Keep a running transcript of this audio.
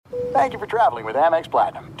Thank you for traveling with Amex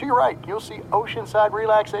Platinum. To your right, you'll see oceanside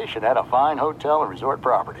relaxation at a fine hotel and resort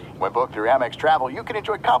property. When booked through Amex Travel, you can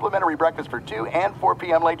enjoy complimentary breakfast for 2 and 4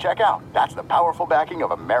 p.m. late checkout. That's the powerful backing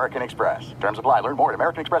of American Express. Terms apply. Learn more at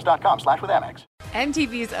americanexpress.com/withAmex.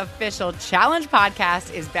 MTV's official Challenge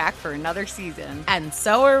podcast is back for another season. And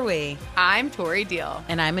so are we. I'm Tori Deal.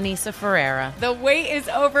 And I'm Anissa Ferreira. The wait is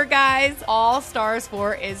over, guys. All Stars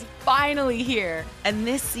 4 is finally here. And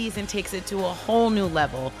this season takes it to a whole new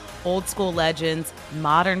level. Old school legends,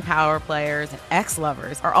 modern power players, and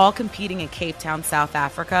ex-lovers are all competing in Cape Town, South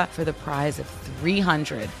Africa for the prize of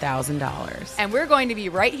 $300,000. And we're going to be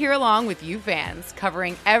right here along with you fans,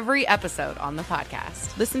 covering every episode on the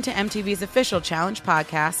podcast. Listen to MTV's official Challenge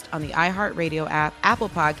podcast on the iHeartRadio app, Apple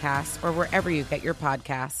Podcasts, or wherever you get your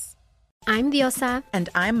podcasts. I'm Diosa. And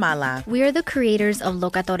I'm Mala. We are the creators of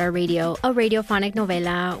Locatora Radio, a radiophonic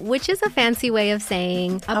novela, which is a fancy way of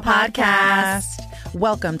saying a podcast.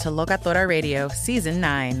 Welcome to Locatora Radio, Season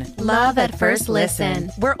 9. Love at first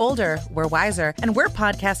listen. We're older, we're wiser, and we're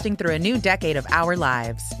podcasting through a new decade of our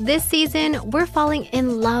lives. This season, we're falling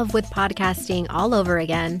in love with podcasting all over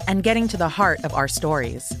again. And getting to the heart of our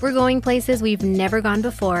stories. We're going places we've never gone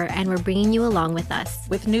before, and we're bringing you along with us.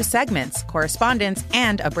 With new segments, correspondence,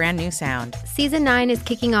 and a brand new sound. Season 9 is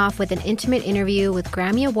kicking off with an intimate interview with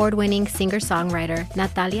Grammy Award-winning singer-songwriter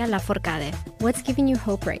Natalia Lafourcade. What's giving you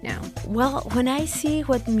hope right now? Well, when I see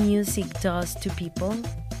what music does to people,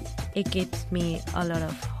 it gives me a lot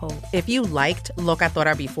of hope. If you liked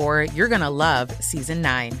Locatora before, you're going to love Season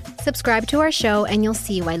 9. Subscribe to our show and you'll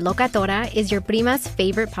see why Locatora is your prima's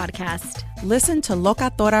favorite podcast. Listen to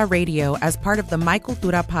Locatora Radio as part of the My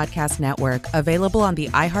Cultura Podcast Network, available on the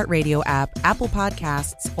iHeartRadio app, Apple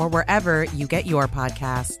Podcasts, or wherever you get your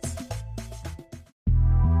podcasts.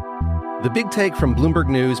 The Big Take from Bloomberg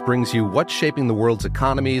News brings you what's shaping the world's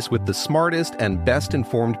economies with the smartest and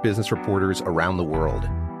best-informed business reporters around the world.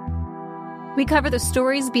 We cover the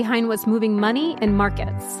stories behind what's moving money and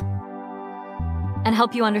markets, and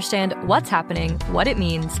help you understand what's happening, what it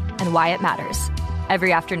means, and why it matters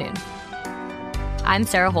every afternoon. I'm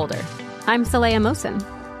Sarah Holder. I'm Saleha Mohsen.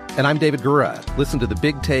 And I'm David Gura. Listen to The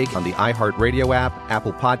Big Take on the iHeartRadio app,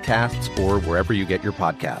 Apple Podcasts, or wherever you get your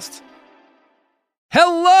podcasts.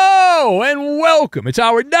 Hello and welcome. It's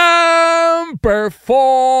our number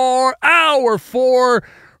 4, hour 4,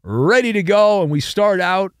 ready to go. And we start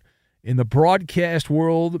out in the broadcast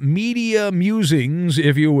world, media musings,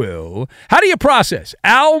 if you will. How do you process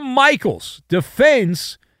Al Michaels'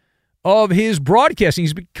 defense of his broadcasting?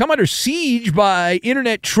 He's become under siege by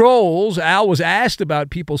internet trolls. Al was asked about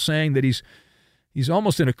people saying that he's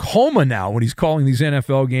almost in a coma now when he's calling these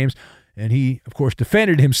NFL games. And he, of course,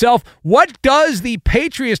 defended himself. What does the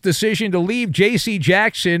Patriots' decision to leave J.C.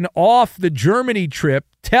 Jackson off the Germany trip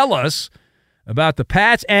tell us about the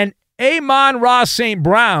Pats? And Amon-Ra St.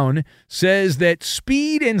 Brown says that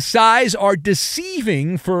speed and size are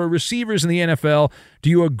deceiving for receivers in the NFL. Do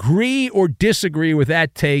you agree or disagree with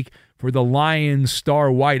that take for the Lions star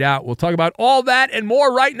wideout? We'll talk about all that and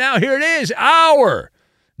more right now. Here it is, our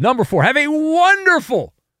number 4. Have a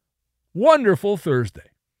wonderful, wonderful Thursday.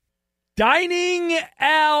 Dining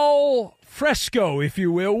al fresco, if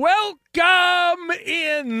you will. Welcome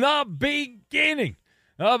in the beginning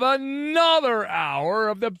of another hour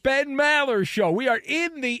of the Ben Maller Show. We are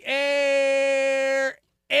in the air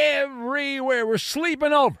everywhere. We're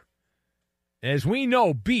sleeping over. As we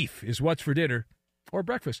know, beef is what's for dinner or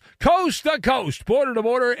breakfast. Coast to coast, border to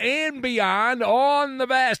border, and beyond on the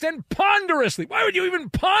vast and ponderously. Why would you even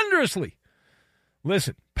ponderously?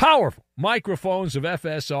 Listen, powerful microphones of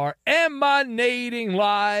FSR emanating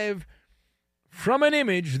live from an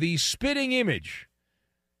image, the spitting image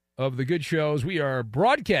of the good shows. We are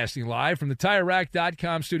broadcasting live from the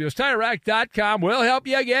TireRack.com studios. TireRack.com will help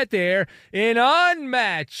you get there. An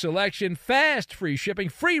unmatched selection, fast free shipping,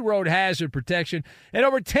 free road hazard protection, and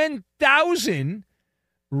over 10,000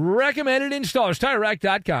 recommended installers.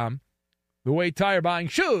 TireRack.com. The way tire buying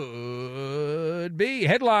should be.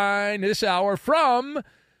 Headline this hour from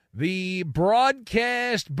the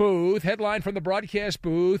broadcast booth. Headline from the broadcast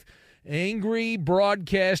booth. Angry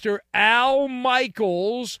broadcaster Al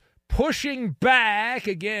Michaels pushing back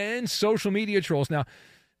against social media trolls. Now,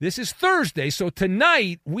 this is Thursday, so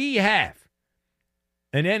tonight we have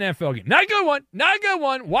an NFL game. Not a good one. Not a good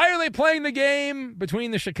one. Why are they playing the game between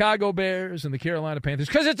the Chicago Bears and the Carolina Panthers?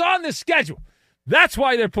 Because it's on the schedule. That's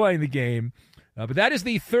why they're playing the game. But that is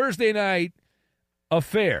the Thursday night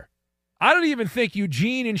affair. I don't even think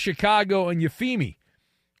Eugene and Chicago and Euphemie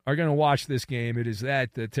are going to watch this game. It is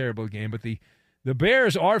that terrible game. But the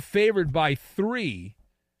Bears are favored by 3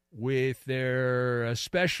 with their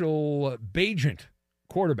special Bagent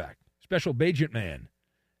quarterback, special agent man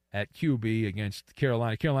at QB against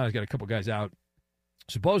Carolina. Carolina's got a couple guys out,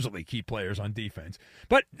 supposedly key players on defense.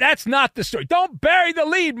 But that's not the story. Don't bury the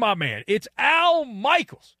lead, my man. It's Al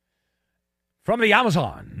Michaels from the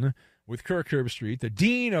Amazon with Kirk Herbstreit, the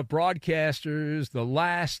dean of broadcasters, the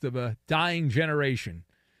last of a dying generation.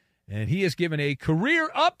 And he has given a career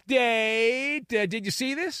update. Did you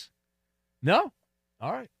see this? No?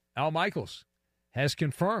 All right. Al Michaels has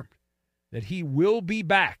confirmed that he will be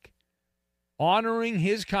back, honoring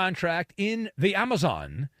his contract in the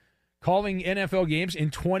Amazon, calling NFL games in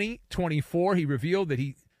 2024. He revealed that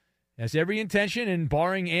he has every intention, and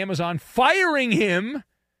barring Amazon firing him,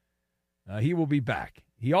 he will be back.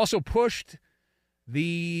 He also pushed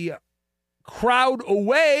the crowd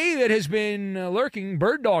away that has been lurking,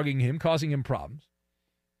 bird-dogging him, causing him problems,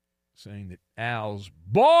 saying that Al's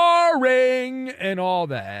boring and all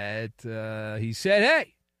that. He said,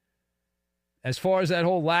 hey, as far as that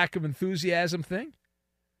whole lack of enthusiasm thing,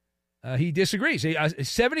 he disagrees. He's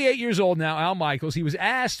 78 years old now, Al Michaels. He was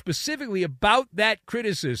asked specifically about that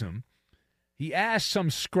criticism. He asked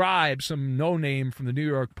some scribe, some no-name from the New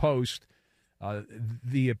York Post,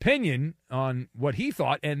 the opinion on what he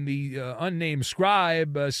thought, and the unnamed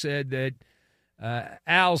scribe said that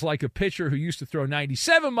Al's like a pitcher who used to throw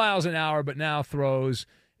 97 miles an hour but now throws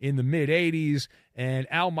in the mid-80s, and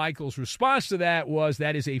Al Michaels' response to that was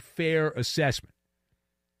that is a fair assessment.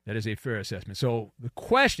 That is a fair assessment. So the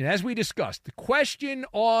question, as we discussed, the question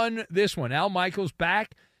on this one, Al Michaels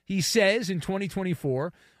back, he says, in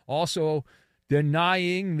 2024, also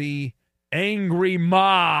denying the angry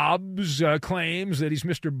mob's claims that he's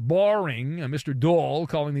Mr. Boring, Mr. Dull,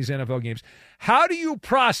 calling these NFL games. How do you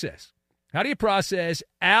process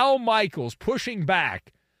Al Michaels pushing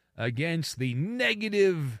back against the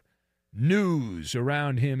negative news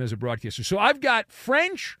around him as a broadcaster? So I've got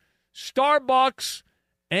French, Starbucks,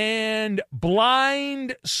 and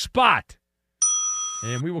Blind Spot.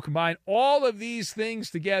 And we will combine all of these things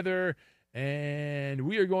together, and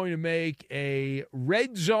we are going to make a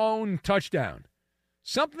red zone touchdown.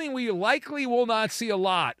 Something we likely will not see a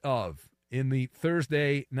lot of in the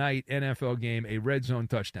Thursday night NFL game, a red zone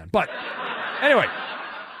touchdown. But anyway,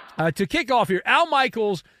 to kick off here, Al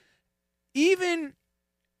Michaels, even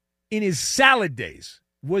in his salad days,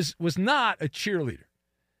 was not a cheerleader.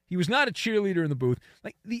 He was not a cheerleader in the booth.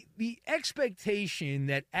 Like the expectation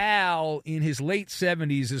that Al in his late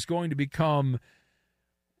 70s is going to become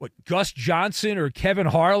Gus Johnson or Kevin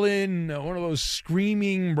Harlan, one of those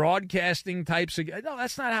screaming broadcasting types of guys. No,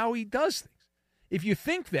 that's not how he does things. If you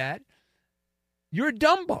think that, you're a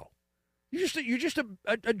Dumbo. You're just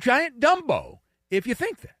a giant Dumbo if you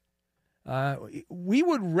think that. We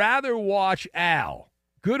would rather watch Al,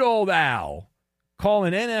 good old Al, call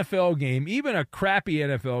an NFL game, even a crappy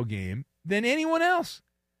NFL game, than anyone else.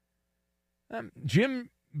 Jim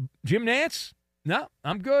Nantz? No,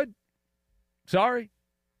 I'm good. Sorry.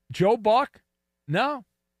 Joe Buck? No.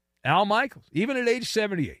 Al Michaels, even at age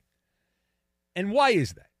 78. And why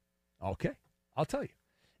is that? Okay, I'll tell you.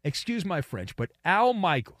 Excuse my French, but Al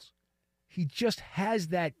Michaels, he just has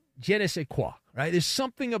that je ne sais quoi, right? There's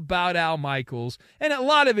something about Al Michaels, and a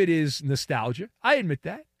lot of it is nostalgia. I admit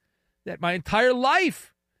that my entire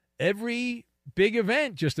life, every big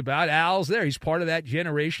event just about, Al's there. He's part of that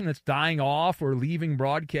generation that's dying off or leaving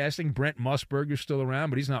broadcasting. Brent Musburger's still around,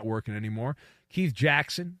 but he's not working anymore. Keith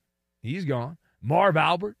Jackson, he's gone. Marv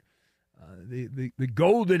Albert, the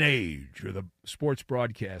golden age of the sports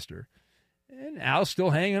broadcaster. And Al's still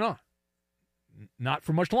hanging on. Not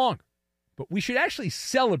for much longer. But we should actually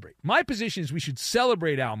celebrate. My position is we should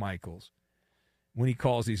celebrate Al Michaels when he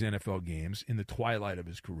calls these NFL games in the twilight of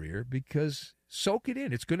his career, because soak it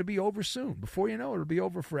in. It's going to be over soon. Before you know it, it'll be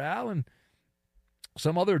over for Al, and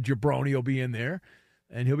some other jabroni will be in there,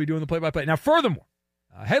 and he'll be doing the play-by-play. Now, furthermore,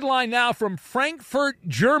 a headline now from Frankfurt,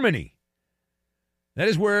 Germany. That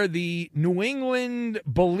is where the New England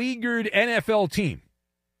beleaguered NFL team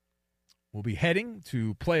will be heading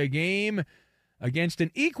to play a game against an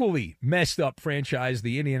equally messed up franchise,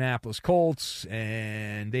 the Indianapolis Colts,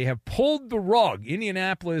 and they have pulled the rug.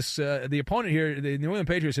 Indianapolis, the opponent here, the New England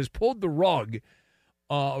Patriots, has pulled the rug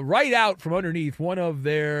right out from underneath one of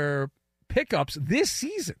their pickups this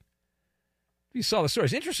season. You saw the story.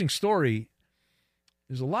 It's an interesting story.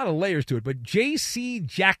 There's a lot of layers to it, but J.C.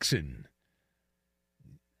 Jackson,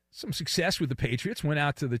 some success with the Patriots, went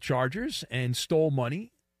out to the Chargers and stole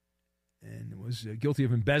money and was guilty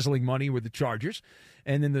of embezzling money with the Chargers.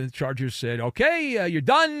 And then the Chargers said, okay, you're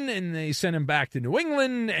done, and they sent him back to New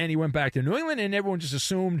England, and he went back to New England, and everyone just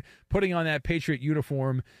assumed putting on that Patriot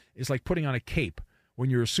uniform is like putting on a cape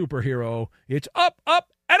when you're a superhero. It's up, up,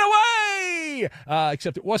 and away! away!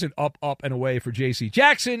 Except it wasn't up, and away for J.C.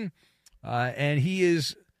 Jackson. And he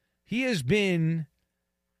has been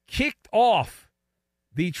kicked off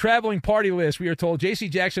the traveling party list. We are told J.C.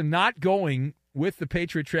 Jackson not going with the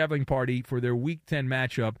Patriot traveling party for their Week 10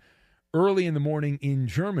 matchup early in the morning in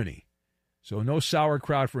Germany. So no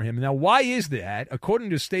sauerkraut for him. Now, why is that? According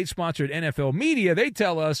to state-sponsored NFL media, they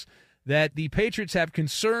tell us that the Patriots have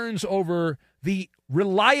concerns over the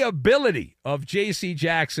reliability of J.C.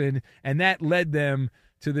 Jackson, and that led them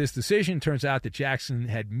to this decision. Turns out that Jackson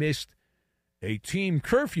had missed a team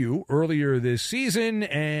curfew earlier this season,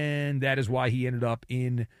 and that is why he ended up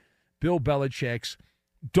in Bill Belichick's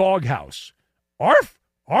doghouse. Arf!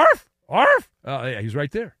 Arf! Arf! Yeah, he's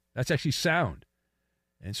right there. That's actually sound.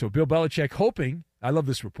 And so Bill Belichick hoping, I love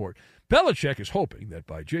this report, Belichick is hoping that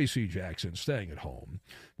by J.C. Jackson staying at home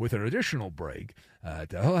with an additional break,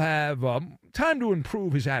 he'll have time to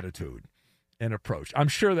improve his attitude and approach. I'm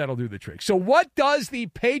sure that'll do the trick. So what does the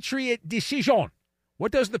Patriot decision,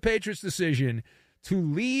 what does the Patriots decision to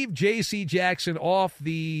leave J.C. Jackson off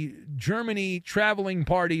the Germany traveling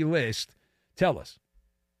party list tell us?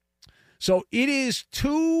 So it is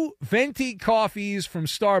 2 venti coffees from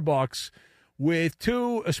Starbucks with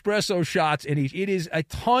 2 espresso shots in each. It is a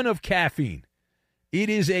ton of caffeine. It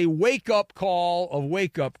is a wake-up call of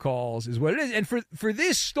wake-up calls is what it is. And for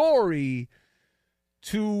this story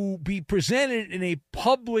to be presented in a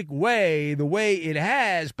public way, the way it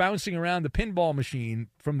has, bouncing around the pinball machine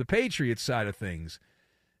from the Patriots side of things,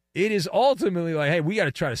 it is ultimately like, hey, we got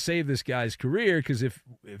to try to save this guy's career because if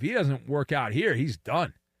he doesn't work out here, he's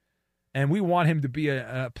done. And we want him to be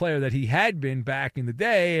a player that he had been back in the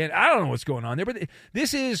day. And I don't know what's going on there. But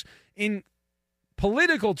this is, in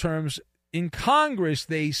political terms, in Congress,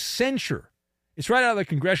 they censure. It's right out of the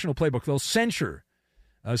congressional playbook. They'll censure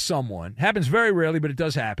someone. Happens very rarely, but it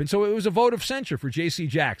does happen. So it was a vote of censure for J.C.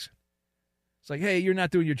 Jackson. It's like, hey, you're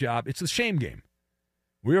not doing your job. It's the shame game.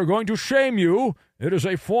 We are going to shame you. It is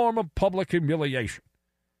a form of public humiliation.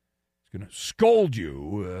 It's going to scold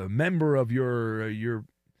you, a member of your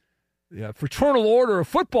fraternal order of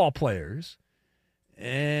football players,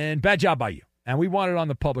 and bad job by you. And we want it on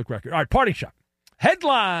the public record. All right, parting shot.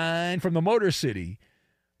 Headline from the Motor City,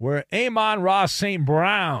 where Amon-Ra St.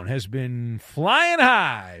 Brown has been flying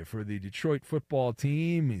high for the Detroit football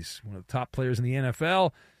team. He's one of the top players in the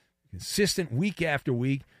NFL, consistent week after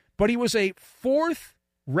week. But he was a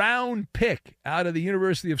 4th-round pick out of the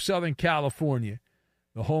University of Southern California,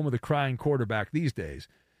 the home of the crying quarterback these days.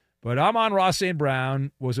 But Amon-Ra St.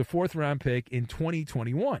 Brown was a 4th-round pick in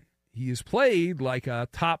 2021. He has played like a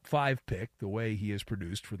top 5 pick the way he has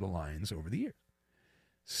produced for the Lions over the years.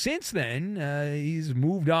 Since then, he's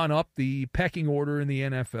moved on up the pecking order in the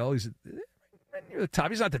NFL. He's near the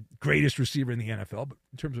top. He's not the greatest receiver in the NFL, but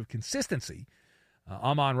in terms of consistency,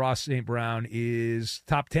 Amon-Ra St. Brown is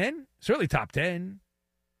top 10, certainly top 10,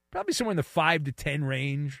 probably somewhere in the 5 to 10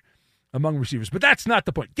 range among receivers. But that's not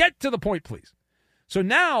the point. Get to the point, please. So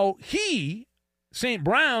now St.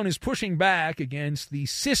 Brown, is pushing back against the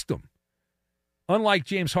system. Unlike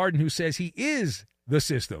James Harden, who says he is the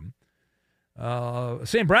system,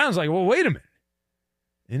 St. Brown's like, well, wait a minute.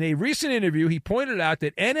 In a recent interview, he pointed out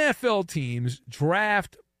that NFL teams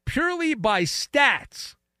draft purely by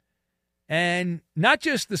stats, and not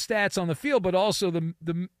just the stats on the field, but also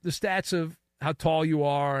the stats of how tall you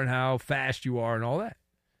are and how fast you are and all that.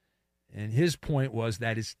 And his point was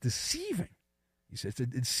that it's deceiving. He says it's a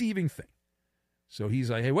deceiving thing. So he's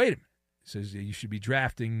like, hey, wait a minute. He says you should be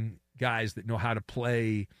drafting guys that know how to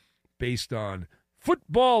play based on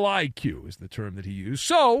football IQ is the term that he used.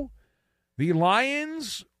 So the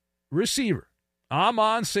Lions receiver,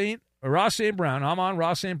 Amon-Ra St.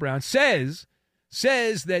 Brown, says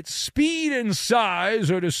that speed and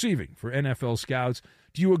size are deceiving for NFL scouts.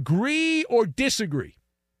 Do you agree or disagree?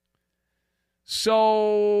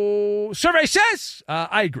 So survey says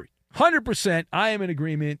I agree. 100%, I am in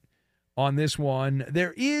agreement on this one.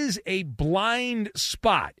 There is a blind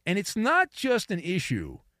spot, and it's not just an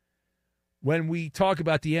issue when we talk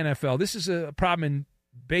about the NFL. This is a problem in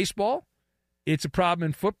baseball. It's a problem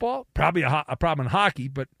in football, probably a problem in hockey,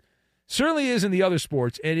 but certainly is in the other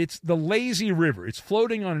sports, and it's the lazy river. It's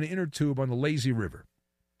floating on an inner tube on the lazy river.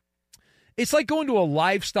 It's like going to a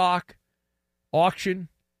livestock auction,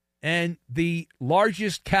 and the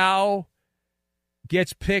largest cow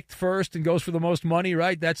gets picked first and goes for the most money,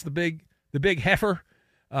 right? That's the big heifer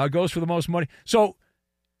goes for the most money. So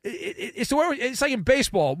it's like in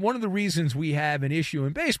baseball. One of the reasons we have an issue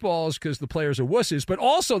in baseball is because the players are wusses, but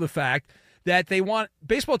also the fact that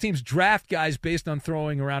baseball teams draft guys based on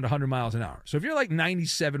throwing around 100 miles an hour. So if you're like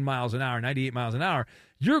 97 miles an hour, 98 miles an hour,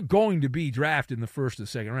 you're going to be drafted in the first or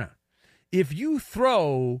second round. If you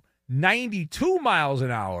throw 92 miles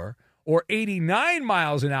an hour or 89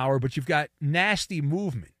 miles an hour, but you've got nasty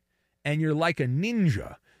movement and you're like a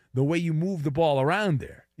ninja, the way you move the ball around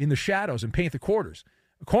there in the shadows and paint the corners,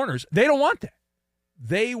 they don't want that.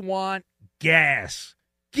 They want gas.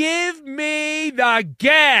 Give me the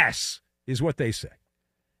gas, is what they say.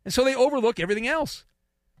 And so they overlook everything else.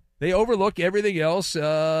 Because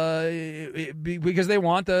they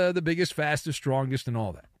want the biggest, fastest, strongest, and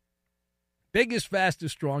all that. Biggest,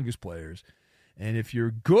 fastest, strongest players. And if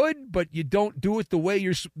you're good, but you don't do it the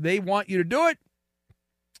way they want you to do it,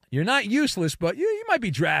 you're not useless, but you might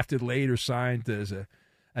be drafted late or signed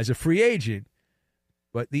as a free agent.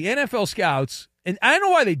 But the NFL scouts, and I don't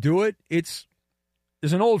know why they do it.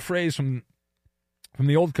 There's an old phrase from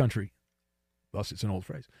the old country. Thus, it's an old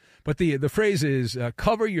phrase. But the phrase is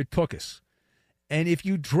cover your tuchus. And if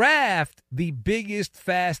you draft the biggest,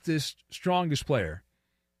 fastest, strongest player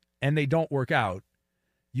and they don't work out,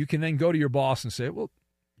 you can then go to your boss and say, well,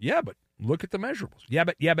 yeah, but look at the measurables. Yeah,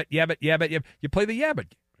 but. You play the yeah, but.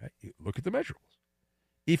 Right? You look at the measurables.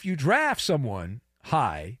 If you draft someone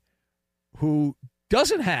high who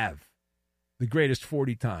doesn't have the greatest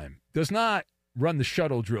 40 time, does not run the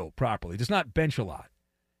shuttle drill properly, does not bench a lot,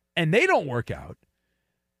 and they don't work out,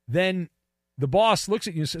 then the boss looks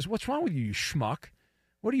at you and says, what's wrong with you, you schmuck?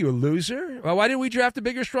 What are you, a loser? Well, why didn't we draft a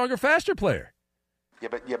bigger, stronger, faster player? Yeah.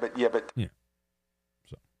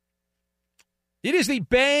 So it is the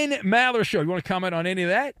Ben Maller Show. You want to comment on any of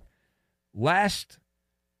that? Last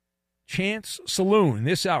Chance Saloon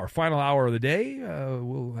this hour, final hour of the day.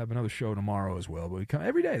 We'll have another show tomorrow as well. But we come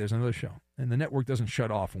every day. There's another show, and the network doesn't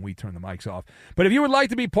shut off when we turn the mics off. But if you would like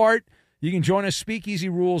to be part, you can join us. Speakeasy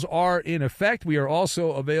rules are in effect. We are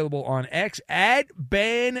also available on X at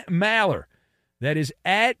Ben Maller. That is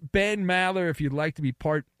at Ben Maller. If you'd like to be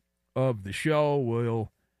part of the show,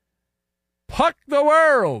 we'll puck the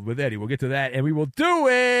world with Eddie. We'll get to that, and we will do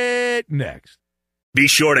it next. Be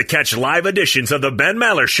sure to catch live editions of the Ben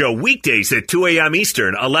Maller Show weekdays at 2 a.m.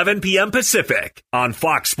 Eastern, 11 p.m. Pacific on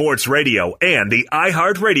Fox Sports Radio and the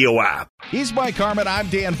iHeartRadio app. He's Mike Harmon. I'm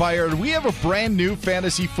Dan Byard. We have a brand new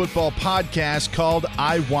fantasy football podcast called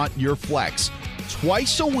I Want Your Flex.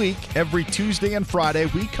 Twice a week, every Tuesday and Friday,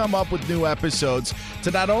 we come up with new episodes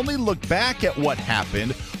to not only look back at what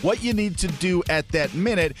happened, what you need to do at that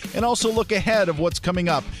minute, and also look ahead of what's coming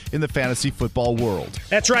up in the fantasy football world.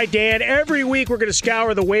 That's right, Dan. Every week we're going to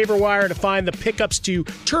scour the waiver wire to find the pickups to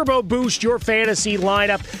turbo boost your fantasy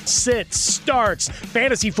lineup, sits, starts,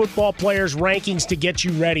 fantasy football players' rankings to get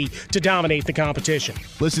you ready to dominate the competition.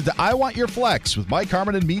 Listen to I Want Your Flex with Mike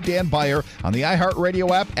Harmon and me, Dan Byer, on the iHeartRadio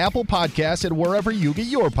app, Apple Podcasts, and wherever you get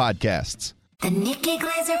your podcasts. The Nikki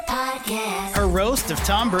Glaser Podcast. Her roast of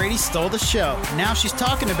Tom Brady stole the show. Now she's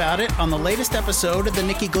talking about it on the latest episode of the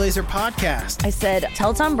Nikki Glaser Podcast. I said,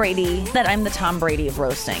 tell Tom Brady that I'm the Tom Brady of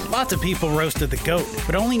roasting. Lots of people roasted the GOAT,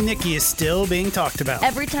 but only Nikki is still being talked about.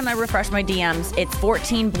 Every time I refresh my DMs, it's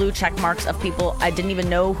 14 blue check marks of people I didn't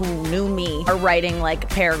even know who knew me are writing like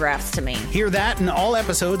paragraphs to me. Hear that in all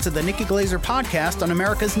episodes of the Nikki Glaser Podcast on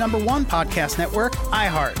America's #1 podcast network,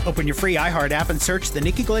 iHeart. Open your free iHeart app and search the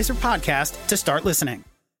Nikki Glaser Podcast to start listening.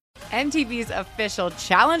 MTV's official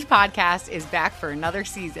Challenge podcast is back for another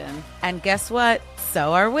season. And guess what?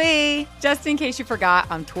 So are we. Just in case you forgot,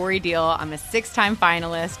 I'm Tori Deal. I'm a 6-time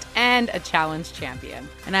finalist and a challenge champion.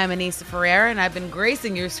 And I'm Anissa Ferreira, and I've been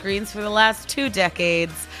gracing your screens for the last 2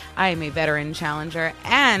 decades. I am a veteran challenger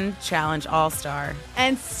and challenge all-star.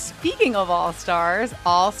 And speaking of all-stars,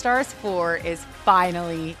 All-Stars 4 is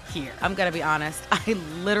finally here. I'm going to be honest. I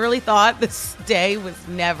literally thought this day was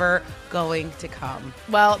never going to come.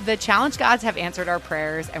 Well, the challenge gods have answered our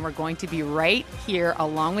prayers, and we're going to be right here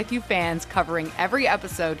along with you fans covering every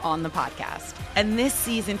episode on the podcast. And this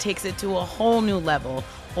season takes it to a whole new level.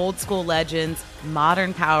 Old school legends,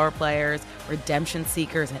 modern power players, redemption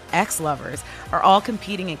seekers, and ex-lovers are all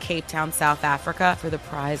competing in Cape Town, South Africa for the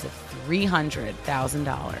prize of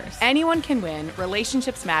 $300,000. Anyone can win,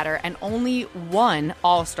 relationships matter, and only one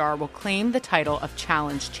all-star will claim the title of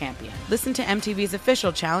Challenge Champion. Listen to MTV's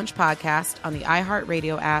official Challenge podcast on the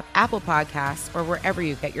iHeartRadio app, Apple Podcasts, or wherever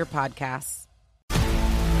you get your podcasts.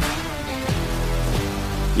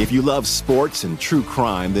 If you love sports and true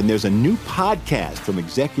crime, then there's a new podcast from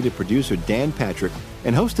executive producer Dan Patrick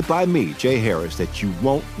and hosted by me, Jay Harris, that you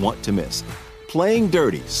won't want to miss. Playing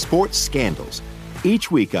Dirty: Sports Scandals. Each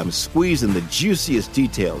week, I'm squeezing the juiciest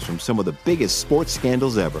details from some of the biggest sports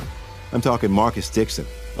scandals ever. I'm talking Marcus Dixon,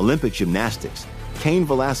 Olympic gymnastics, Cain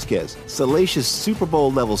Velasquez, salacious Super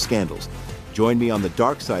Bowl-level scandals. Join me on the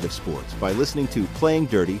dark side of sports by listening to Playing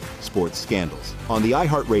Dirty: Sports Scandals on the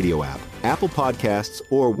iHeartRadio app, Apple Podcasts,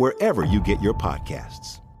 or wherever you get your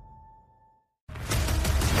podcasts.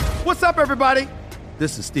 What's up, everybody?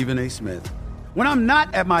 This is Stephen A. Smith. When I'm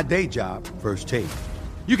not at my day job, First Take,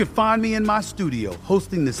 you can find me in my studio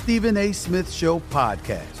hosting the Stephen A. Smith Show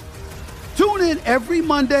podcast. Tune in every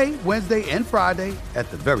Monday, Wednesday, and Friday, at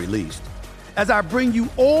the very least, as I bring you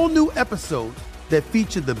all new episodes that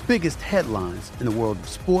feature the biggest headlines in the world of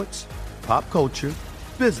sports, pop culture,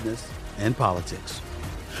 business, and politics.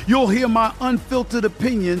 You'll hear my unfiltered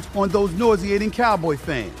opinions on those nauseating Cowboy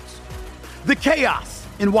fans, the chaos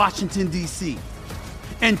in Washington, D.C.,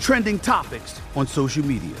 and trending topics on social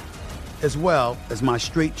media, as well as my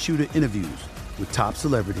straight shooter interviews with top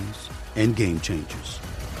celebrities and game changers.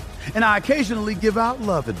 And I occasionally give out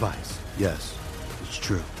love advice. Yes, it's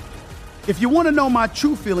true. If you want to know my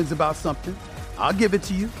true feelings about something, I'll give it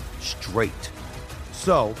to you straight.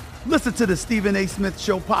 So listen to the Stephen A. Smith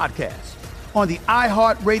Show podcast on the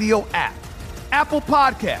iHeartRadio app, Apple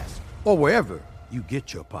Podcasts, or wherever you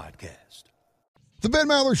get your podcast. The Ben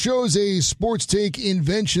Maller Show is a sports take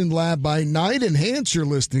invention lab by night. Enhance your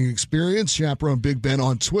listening experience. Chaperone Big Ben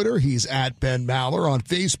on Twitter. He's at Ben Maller. On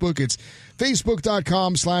Facebook, it's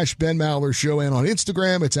Facebook.com/Ben Maller Show. And on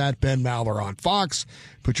Instagram, it's at Ben Maller. On Fox,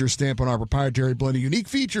 put your stamp on our proprietary blend of unique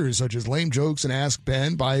features such as lame jokes and Ask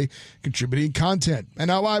Ben by contributing content. And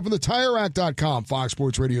now live from the TireRack.com Fox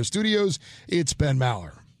Sports Radio studios, it's Ben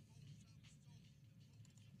Maller.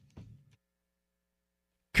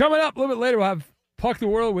 Coming up a little bit later, we'll have Puck the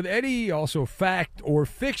World with Eddie, also fact or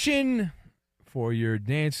fiction for your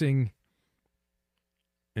dancing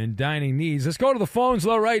and dining needs. Let's go to the phones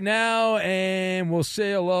though right now, and we'll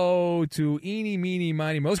say hello to Eeny, Meeny,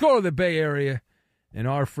 Miny, Mo. Let's go to the Bay Area and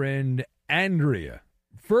our friend Andrea.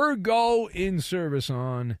 Virgo in service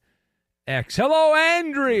on X. Hello,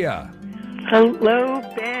 Andrea. Hello,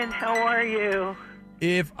 Ben. How are you?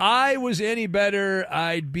 If I was any better,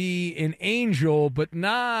 I'd be an angel, but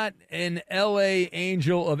not an L.A.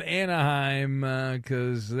 Angel of Anaheim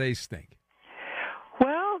because they stink.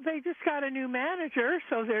 Well, they just got a new manager,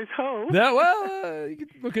 so there's hope. You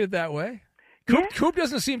can look at it that way. Coop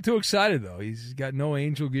doesn't seem too excited, though. He's got no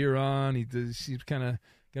angel gear on. He's kind of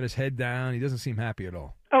got his head down. He doesn't seem happy at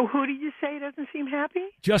all. Oh, who did you say doesn't seem happy?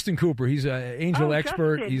 Justin Cooper. He's an angel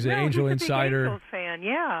expert. Justin. He's an angel he's insider. A big Angels fan,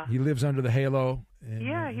 yeah. He lives under the halo.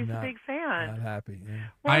 Yeah, he's a big fan. Not happy. Yeah.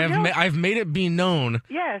 Well, I've made it be known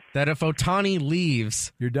yes. that if Ohtani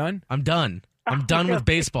leaves, you're done. I'm done. I'm done with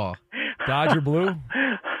baseball. Dodger blue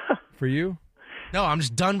for you? No, I'm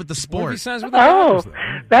just done with the sport. What if he signs with the Dodgers, though?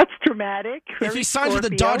 That's dramatic. If he signs with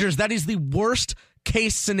the Dodgers, that is the worst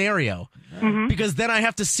case scenario because then I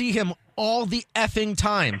have to see him all the effing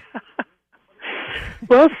time.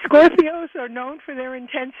 Well, Scorpios are known for their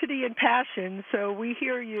intensity and passion, so we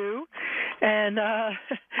hear you. And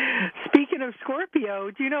speaking of Scorpio,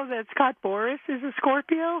 do you know that Scott Boras is a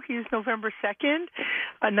Scorpio? He's November 2nd,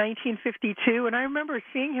 1952, and I remember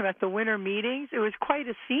seeing him at the winter meetings. It was quite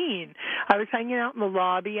a scene. I was hanging out in the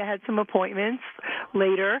lobby. I had some appointments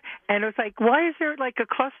later, and it was like, why is there like a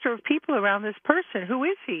cluster of people around this person? Who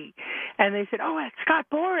is he? And they said, oh, that's Scott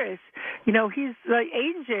Boras. You know, he's the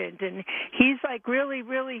agent, and he's like really,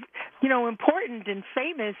 really, you know, important and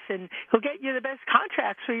famous, and he'll get you the best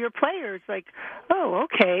contracts for your players. Like, oh,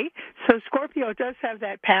 okay. So Scorpio does have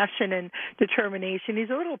that passion and determination. He's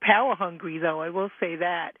a little power hungry, though, I will say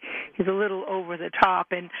that. He's a little over the top.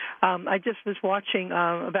 And I just was watching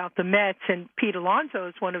about the Mets, and Pete Alonso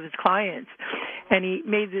is one of his clients, and he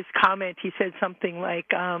made this comment. He said something like,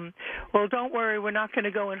 well, don't worry, we're not going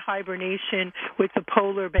to go in hibernation with the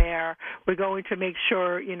polar bear. We're going to make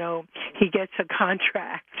sure, you know, he gets a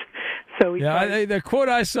contract. So the quote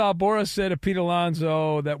I saw, Boras said to Pete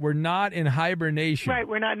Alonso that we're not in hibernation. Right,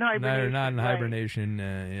 we're not in hibernation. They're not in right. hibernation,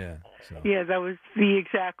 yeah. So. Yeah, that was the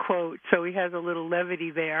exact quote. So he has a little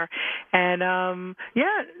levity there. And,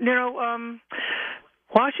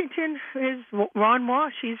 Washington is Ron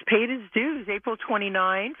Wash. He's paid his dues. April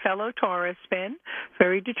 29, fellow Taurus, Ben,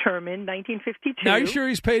 very determined, 1952. Now, are you sure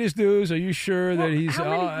he's paid his dues? Are you sure that he's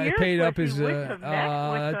paid up his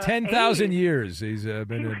 10,000 years he's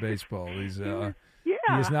been in baseball? He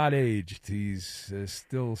has not aged. He's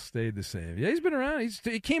still stayed the same. Yeah, he's been around.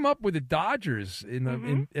 He came up with the Dodgers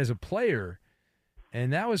as a player,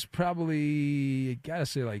 and that was probably, gotta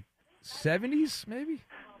say, like 70s, maybe?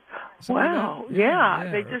 Wow, yeah.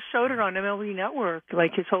 They just showed it on MLB Network,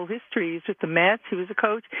 like his whole history. He's with the Mets. He was a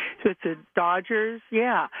coach. He's with the Dodgers,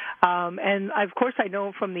 and, of course, I know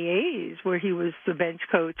him from the A's, where he was the bench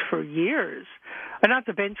coach for years. not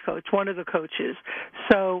the bench coach, one of the coaches.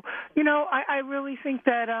 So, I really think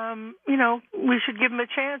that, we should give him a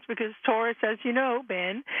chance because Torres, as you know,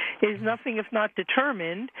 Ben, is nothing if not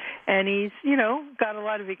determined, and he's, got a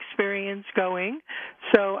lot of experience going.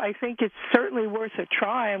 So I think it's certainly worth a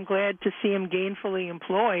try. I'm glad to see him gainfully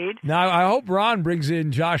employed. Now, I hope Ron brings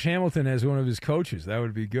in Josh Hamilton as one of his coaches. That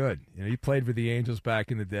would be good. He played for the Angels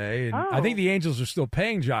back in the day, and I think the Angels are still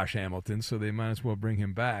paying Josh Hamilton, so they might as well bring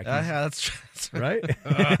him back. That's true. Right?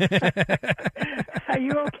 Are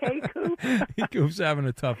you okay, Coop? Coop's having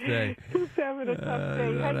a tough day. Coop's having a tough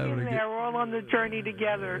day. Hang in there. We're all on the journey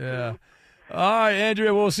together. Yeah. All right,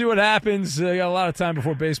 Andrea, we'll see what happens. Got a lot of time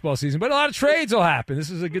before baseball season, but a lot of trades will happen. This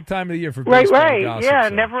is a good time of the year for baseball. Right. Gossip, Yeah,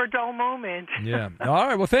 so. never a dull moment. Yeah. All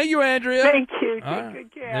right. Well, thank you, Andrea. Thank you. Take right.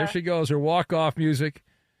 good care. There she goes, her walk-off music.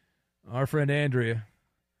 Our friend Andrea.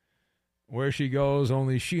 Where she goes,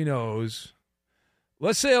 only she knows.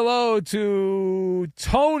 Let's say hello to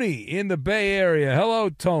Tony in the Bay Area. Hello,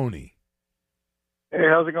 Tony. Hey,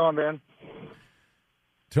 how's it going, Ben?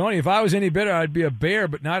 Tony, if I was any better, I'd be a Bear,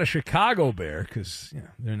 but not a Chicago Bear because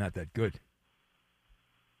they're not that good.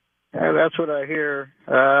 Yeah, that's what I hear.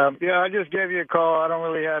 I just gave you a call. I don't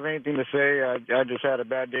really have anything to say. I just had a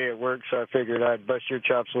bad day at work, so I figured I'd bust your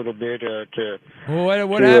chops a little bit. Well,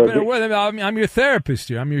 what happened? I'm your therapist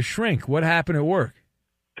here. I'm your shrink. What happened at work?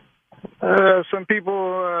 Some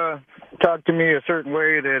people talked to me a certain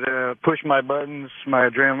way that pushed my buttons. My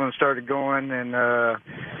adrenaline started going, and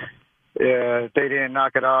if they didn't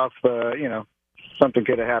knock it off, something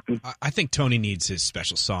could have happened. I think Tony needs his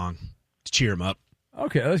special song to cheer him up.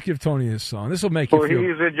 Okay, let's give Tony his song. This will make you feel... For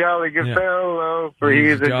he's a jolly good fellow. For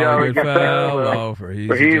he's a jolly good fellow. For he's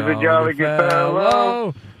a jolly good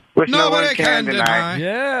fellow. Which nobody can deny.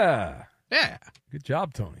 Yeah. Yeah. Good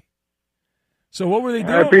job, Tony. So what were they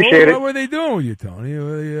doing? I appreciate it. What were they doing with you, Tony?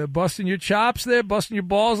 Were you busting your chops there, busting your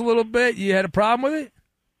balls a little bit? You had a problem with it?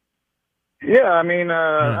 Yeah, I mean,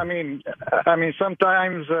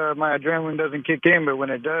 sometimes my adrenaline doesn't kick in, but when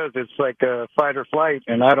it does, it's like a fight or flight,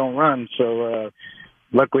 and I don't run. So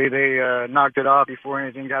luckily they knocked it off before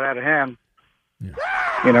anything got out of hand.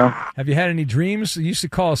 Yeah. Have you had any dreams? You used to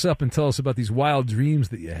call us up and tell us about these wild dreams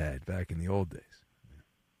that you had back in the old days.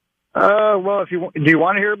 Well, do you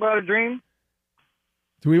want to hear about a dream?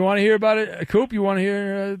 Do we want to hear about it? Coop, you want to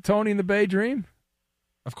hear Tony in the Bay dream?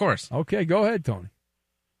 Of course. Okay, go ahead, Tony.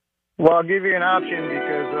 Well, I'll give you an option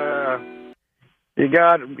because you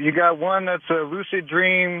got one that's a lucid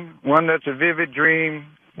dream, one that's a vivid dream,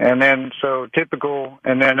 and then so typical,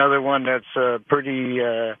 and then another one that's pretty,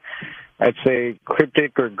 I'd say,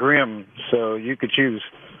 cryptic or grim. So you could choose.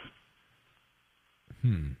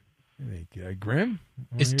 Grim?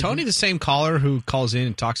 Is Tony the same caller who calls in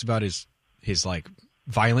and talks about his like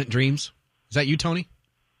violent dreams? Is that you, Tony?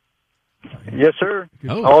 Yes, sir.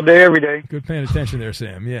 All day, every day. Good paying attention there,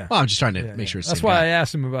 Sam. Yeah. Well, I'm just trying to make sure it's the That's same why guy. I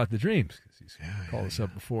asked him about the dreams. He's called us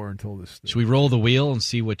up before and told us. Should we roll the wheel and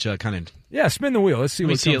see which kind of... Yeah, spin the wheel. Let's see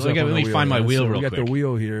what comes up on the wheel. Let me find my wheel real quick. We got the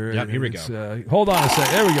wheel here. Yep, here we go. Hold on a sec.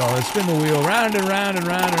 There we go. Let's spin the wheel. Round and round and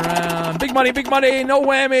round and round. Big money, no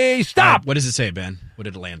whammy. Stop! What does it say, Ben? What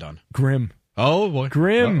did it land on? Grim. Oh, boy.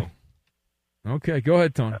 Grim. Uh-oh. Okay, go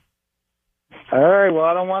ahead, Tony. All right, well,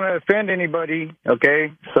 I don't want to offend anybody,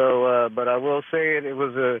 okay? So, but I will say it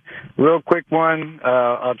was a real quick one.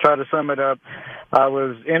 I'll try to sum it up. I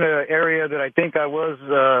was in an area that I think I was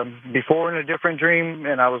before in a different dream,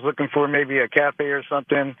 and I was looking for maybe a cafe or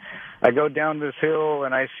something. I go down this hill,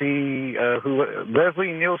 and I see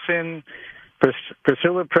Leslie Nielsen,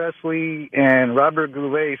 Priscilla Presley, and Robert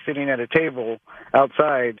Goulet sitting at a table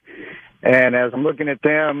outside. And as I'm looking at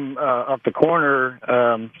them off the corner,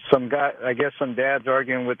 some guy, I guess some dad's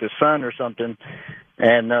arguing with his son or something.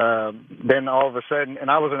 And then all of a sudden,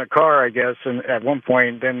 and I was in a car, I guess, and at one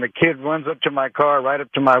point, then the kid runs up to my car, right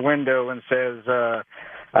up to my window and says,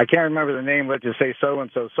 I can't remember the name, let's just say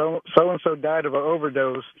so-and-so. So-and-so died of an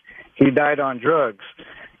overdose. He died on drugs.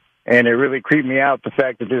 And it really creeped me out, the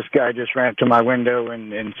fact that this guy just ran up to my window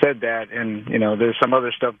and said that. And, there's some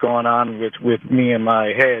other stuff going on with me in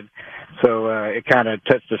my head. So it kind of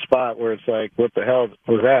touched the spot where it's like, what the hell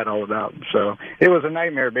was that all about? So it was a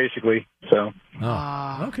nightmare, basically. So.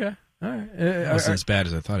 Oh, okay. All right. It wasn't as bad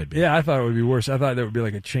as I thought it'd be. Yeah, I thought it would be worse. I thought there would be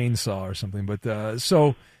like a chainsaw or something. But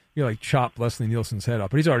so you like chop Leslie Nielsen's head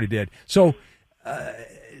off, but he's already dead. So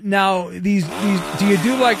now these do you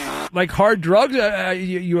do like hard drugs?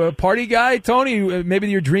 You a party guy, Tony? Maybe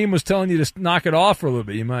your dream was telling you to knock it off for a little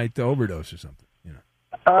bit. You might overdose or something.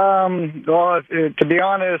 Well, to be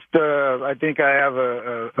honest, I think I have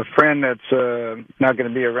a friend that's not going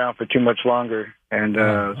to be around for too much longer, and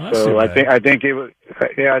so I think it was.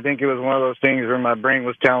 I think it was one of those things where my brain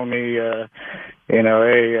was telling me,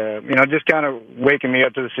 just kind of waking me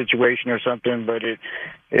up to the situation or something. But it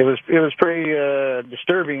was pretty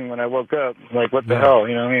disturbing when I woke up. Like, what the hell?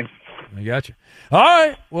 You know what I mean? I got you. All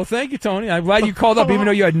right. Well, thank you, Tony. I'm glad you called up, even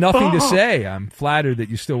though you had nothing to say. I'm flattered that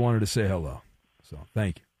you still wanted to say hello. So,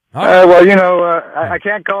 thank you. All right. I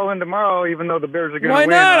can't call in tomorrow, even though the Bears are going to Why win.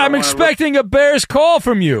 not? I'm expecting a Bears call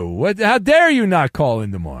from you. How dare you not call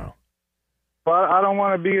in tomorrow? Well, I don't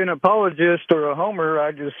want to be an apologist or a homer.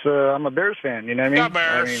 I'm a Bears fan. You know what I mean?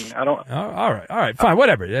 Bears. I mean, I don't. All right, fine,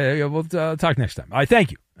 whatever. Yeah, we'll talk next time. All right,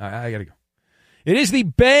 thank you. I got to go. It is the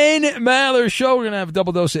Ben Maller Show. We're going to have a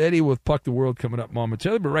double dose of Eddie with Puck the World coming up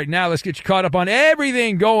momentarily. But right now, let's get you caught up on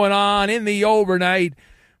everything going on in the overnight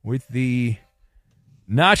with the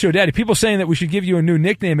Nacho Daddy. People saying that we should give you a new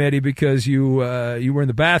nickname, Eddie, because you were in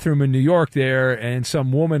the bathroom in New York there, and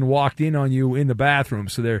some woman walked in on you in the bathroom.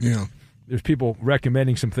 So there's people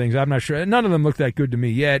recommending some things. I'm not sure. None of them look that good to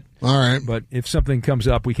me yet. All right. But if something comes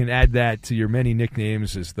up, we can add that to your many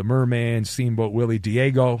nicknames as the Merman, Steamboat Willie,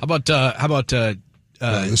 Diego. How about Deadbolt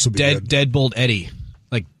Eddie?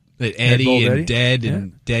 Like Eddie Deadbolt and Eddie? Dead Yeah.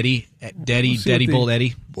 and Daddy, We'll see what Deadbolt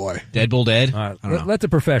Eddie. Boy. Deadbolt Ed. All right. I don't know. Let the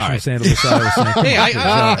professionals handle this. Hey,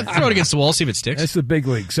 I throw it against the wall, see if it sticks. That's the big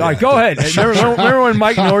leagues. All right, go ahead. Remember when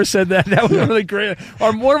Mike North said that? That was really great.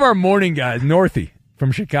 One of our morning guys, Northy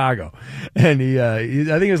from Chicago, and he I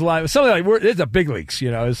think his line was something like, "It's a big leagues," It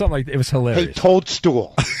was something like it was hilarious. Hey,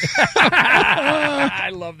 toadstool. I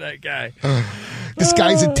love that guy. This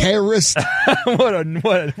guy's a terrorist. what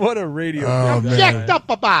a radio. Oh, man. Jacked up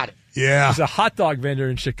about it. Yeah. He's a hot dog vendor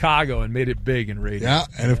in Chicago and made it big in radio. Yeah,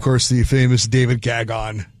 and of course the famous David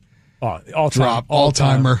Gagon. All-time,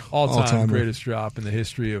 all-timer. Greatest drop in the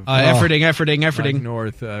history of efforting.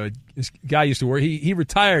 North. This guy used to work. He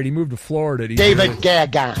retired. He moved to Florida. David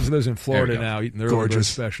Gagon. He lives in Florida now, eating the early bird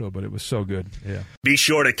special, but it was so good. Yeah. Be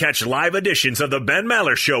sure to catch live editions of the Ben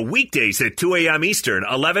Maller Show weekdays at 2 a.m. Eastern,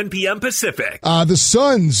 11 p.m. Pacific. The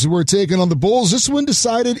Suns were taking on the Bulls. This one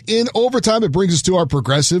decided in overtime. It brings us to our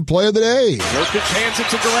progressive play of the day. Nurkic hands it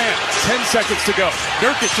to Durant. 10 seconds to go.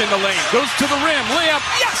 Nurkic in the lane. Goes to the rim. Layup.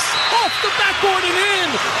 Yes! Off the backboard and in.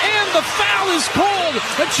 And the foul is called.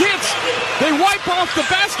 A chance. They wipe off the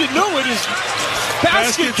basket. No, it is.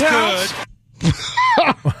 Basket counts.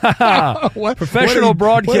 Professional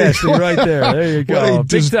broadcasting right there. There you go.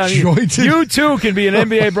 Big time. You too can be an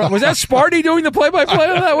NBA broadcaster. Was that Sparty doing the play-by-play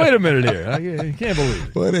on that? Wait a minute here. I can't believe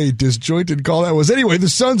it. What a disjointed call that was. Anyway, the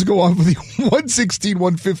Suns go on with the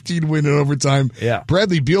 116-115 win in overtime. Yeah.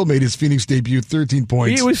 Bradley Beal made his Phoenix debut, 13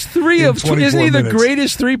 points. He was 3 of 12. Isn't he the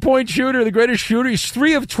greatest three-point shooter, the greatest shooter? He's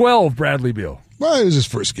 3 of 12, Bradley Beal. Well, it was his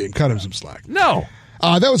first game. Cut him some slack. No.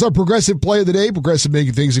 That was our Progressive play of the day. Progressive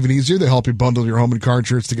making things even easier. They help you bundle your home and car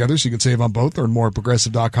insurance together so you can save on both. Learn more at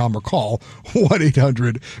Progressive.com or call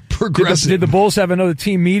 1-800-PROGRESSIVE. Did the Bulls have another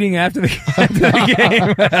team meeting after the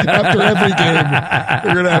game? After every game.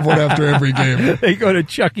 We're going to have one after every game. They go to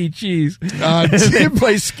Chuck E. Cheese. They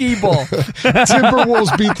play skee ball.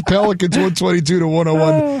 Timberwolves beat the Pelicans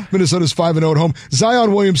 122-101. Minnesota's 5-0 at home.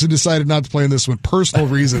 Zion Williamson decided not to play in this one. Personal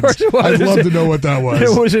reasons. I'd love to know what that was.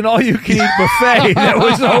 It was an all-you-can-eat buffet that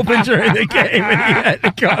was open during the game, and he had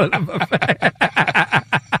to go to the buffet.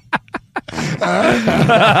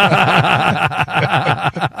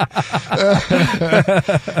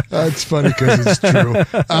 That's funny because it's true.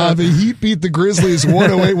 The Heat beat the Grizzlies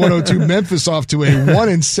 108-102. Memphis off to a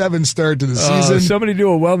 1-7 start to the season. Somebody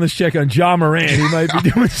do a wellness check on Ja Morant. He might be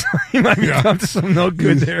doing up to some no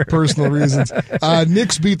good there. Personal reasons.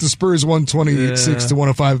 Knicks beat the Spurs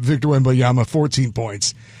 126-105. Victor Wembanyama 14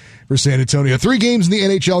 points. For San Antonio. 3 games in the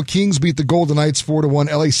NHL. Kings beat the Golden Knights 4-1.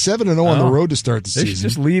 LA 7-0 on the road to start the season. They should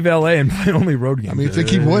just leave LA and play only road games. I mean, if they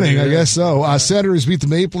keep winning, I guess so. Senators beat the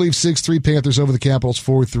Maple Leafs 6-3. Panthers over the Capitals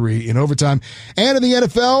 4-3 in overtime. And in the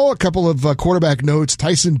NFL, a couple of quarterback notes.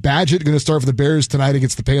 Tyson Badgett going to start for the Bears tonight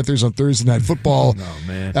against the Panthers on Thursday Night Football. Oh,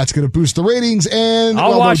 man. That's going to boost the ratings. And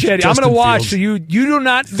I'll watch, Eddie. I'm going to watch. So you do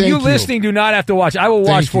not. Thank you listening do not have to watch. I will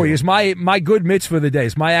watch for you. It's my good mitzvah of the day.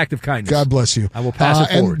 It's my act of kindness. God bless you. I will pass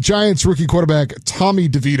it forward. And Giants rookie quarterback Tommy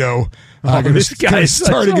DeVito. This guy is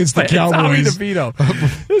start against the Cowboys. Tommy DeVito.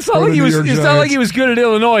 It's not like he was good at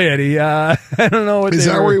Illinois, Eddie. I don't know what. Is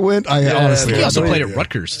that where he went? Honestly, he also played at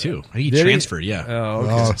Rutgers too. He transferred. Yeah.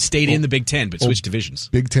 Oh, okay. Stayed in the Big Ten, but switched divisions.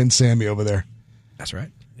 Big Ten Sammy over there. That's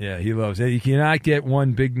right. Yeah, he loves it. You cannot get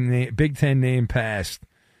one Big Ten name past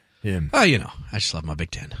him. Oh, I just love my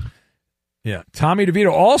Big Ten. Yeah, Tommy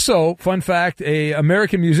DeVito. Also, fun fact: a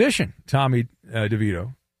American musician, Tommy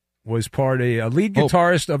DeVito. was a lead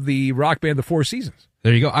guitarist of the rock band The Four Seasons.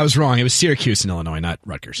 There you go. I was wrong. It was Syracuse in Illinois, not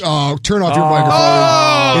Rutgers. Oh, turn off your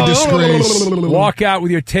microphone. In disgrace. Walk out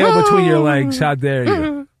with your tail between your legs. How dare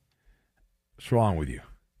you? What's wrong with you?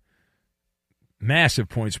 Massive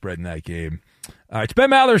point spread in that game. It's Ben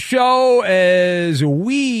Maller's show as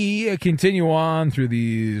we continue on through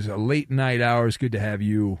these late night hours. Good to have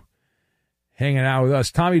you hanging out with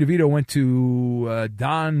us. Tommy DeVito went to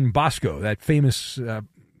Don Bosco, that famous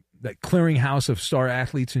that clearinghouse of star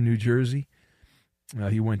athletes in New Jersey.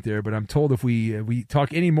 He went there, but I'm told if we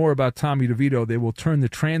talk any more about Tommy DeVito, they will turn the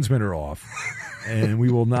transmitter off, and we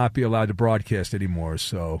will not be allowed to broadcast anymore.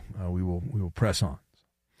 So we will press on.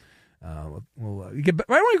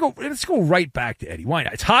 Let's go right back to Eddie. Why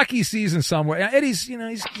not? It's hockey season somewhere. Eddie's,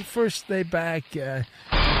 he's the first day back. He'll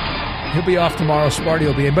be off tomorrow. Sparty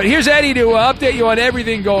will be in. But here's Eddie to update you on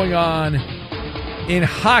everything going on in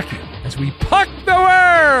hockey as we puck the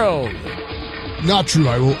world. Not true.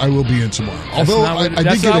 I will be in tomorrow.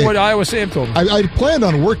 That's not what Iowa Sam told me. I planned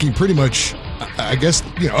on working pretty much, I guess,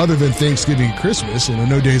 other than Thanksgiving and Christmas,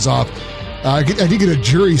 no days off. I did get a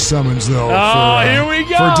jury summons, though. Here we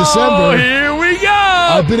go. For December. Here we go.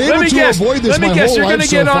 I've been able to avoid this my whole life so far. Let me guess. You're going to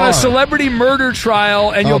get on a celebrity murder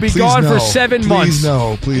trial, and you'll be gone for 7 months.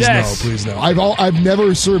 Please no. I've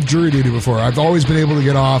never served jury duty before. I've always been able to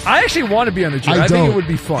get off. I actually want to be on the jury. I think it would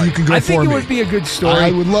be fun. You can go I think it would be a good story. I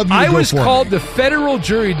would love you to go for me. I was called to federal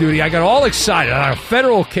jury duty. I got all excited. A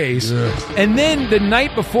federal case. Ugh. And then the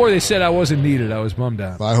night before, they said I wasn't needed. I was bummed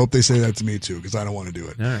out. I hope they say that to me, too, because I don't want to do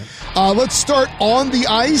it. All right. Let's start on the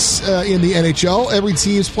ice in the NHL. Every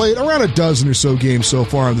team's played around a dozen or so games so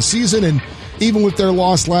far in the season, and even with their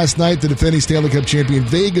loss last night, the defending Stanley Cup champion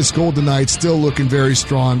Vegas Golden Knights still looking very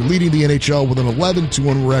strong, leading the NHL with an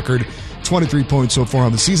 11-1 record, 23 points so far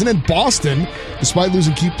on the season. And Boston, despite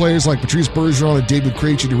losing key players like Patrice Bergeron and David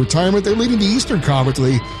Krejci to retirement, they're leading the Eastern Conference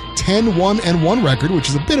with a 10-1-1 record, which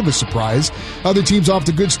is a bit of a surprise. Other teams off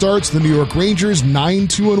to good starts. The New York Rangers,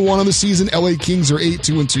 9-2-1 on the season. LA Kings are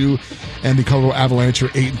 8-2-2, and the Colorado Avalanche are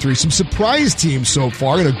 8-3. Some surprise teams so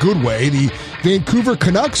far in a good way. The Vancouver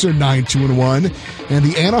Canucks are 9-2-1, and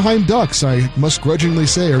the Anaheim Ducks, I must grudgingly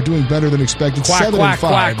say, are doing better than expected.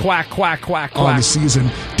 7-5 on the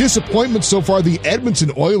season. Disappointment so far, the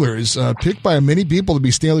Edmonton Oilers, picked by many people to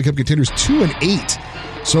be Stanley Cup contenders, 2-8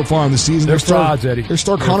 so far on the season. They're frauds, Eddie. Their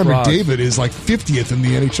star Connor McDavid is like 50th in the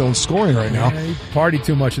NHL in scoring right now. He partied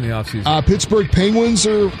too much in the offseason. Pittsburgh Penguins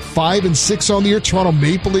are 5-6 on the year. Toronto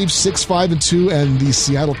Maple Leafs 6-5-2, and the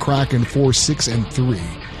Seattle Kraken 4-6-3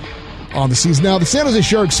 on the season. Now, the San Jose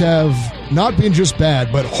Sharks have not been just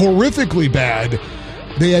bad, but horrifically bad.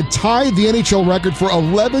 They had tied the NHL record for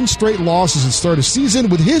 11 straight losses at the start of season.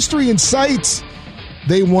 With history in sight,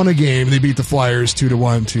 they won a game. They beat the Flyers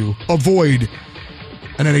 2-1 to avoid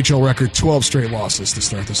an NHL record, 12 straight losses to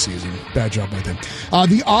start the season. Bad job by them.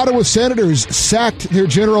 The Ottawa Senators sacked their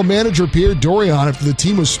general manager, Pierre Dorion, after the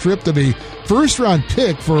team was stripped of a first-round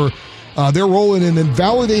pick for their role in an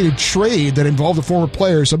invalidated trade that involved a former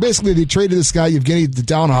player. So basically, they traded this guy, Evgeny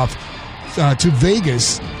Dadonov, to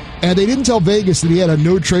Vegas. And they didn't tell Vegas that he had a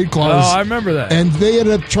no-trade clause. Oh, I remember that. And they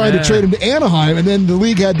ended up trying to trade him to Anaheim, and then the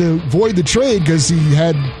league had to void the trade because he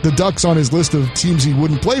had the Ducks on his list of teams he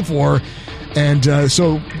wouldn't play for. And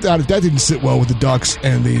so that didn't sit well with the Ducks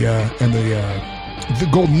and the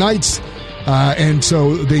Golden Knights. And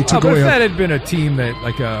so they took away. If that had been a team that,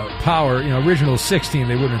 like a power, original 6 team,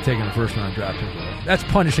 they wouldn't have taken a first-round draft pick. That's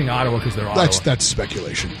punishing Ottawa because they're Ottawa. That's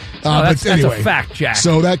speculation. That's anyway, a fact, Jack.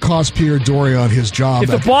 So that cost Pierre Dorion his job. If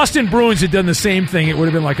the Boston Bruins had done the same thing, it would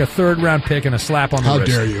have been like a third-round pick and a slap on the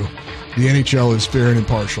wrist. How dare you? The NHL is fair and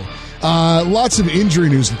impartial. Lots of injury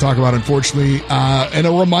news to talk about, unfortunately. And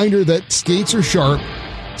a reminder that skates are sharp.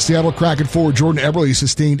 Seattle Kraken forward Jordan Eberle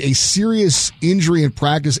sustained a serious injury in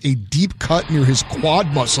practice, a deep cut near his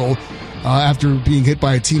quad muscle after being hit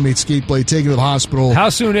by a teammate's skate blade, taken to the hospital. How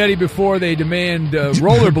soon, Eddie, before they demand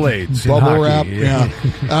rollerblades? Bubble wrap,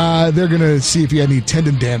 yeah. They're going to see if he had any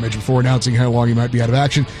tendon damage before announcing how long he might be out of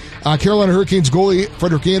action. Carolina Hurricanes goalie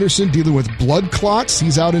Frederik Andersen dealing with blood clots.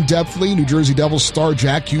 He's out indefinitely. New Jersey Devils star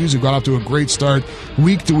Jack Hughes, who got off to a great start,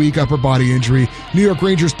 week-to-week upper body injury. New York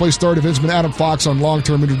Rangers play star defenseman Adam Fox on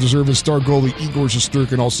long-term injured reserve, and star goalie Igor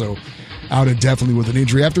Shesterkin also out indefinitely with an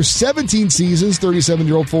injury. After 17 seasons,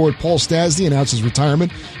 37-year-old forward Paul Stastny announced his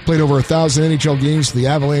retirement. Played over 1,000 NHL games for the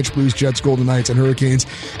Avalanche, Blues, Jets, Golden Knights, and Hurricanes.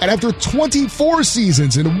 And after 24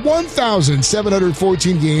 seasons and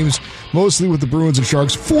 1,714 games, mostly with the Bruins and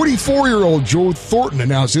Sharks, 44-year-old Joe Thornton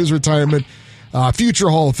announced his retirement. Future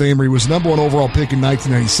Hall of Famer. He was the #1 overall pick in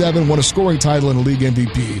 1997, won a scoring title and a league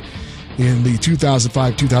MVP in the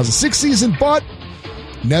 2005-2006 season, but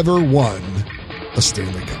never won a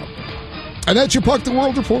Stanley Cup. And that's your Puck the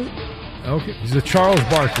World report. Okay, he's the Charles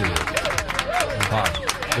Barkley.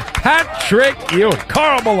 Patrick Ewing,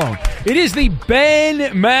 Carl Malone. It is the Ben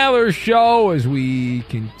Maller Show as we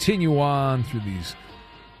continue on through these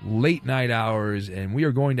late night hours, and we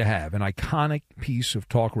are going to have an iconic piece of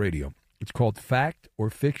talk radio. It's called Fact or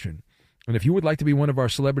Fiction. And if you would like to be one of our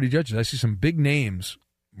celebrity judges, I see some big names,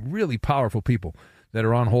 really powerful people that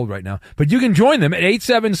are on hold right now. But you can join them at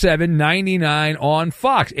 877-99 on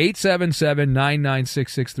Fox,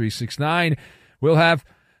 877-996-6369. We'll have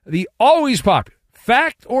the always popular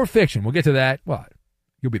Fact or Fiction. We'll get to that. Well,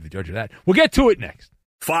 you'll be the judge of that. We'll get to it next.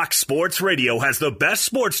 Fox Sports Radio has the best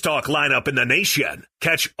sports talk lineup in the nation.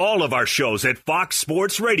 Catch all of our shows at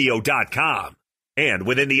foxsportsradio.com. And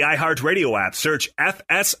within the iHeartRadio app, search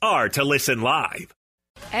FSR to listen live.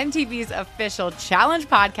 MTV's official Challenge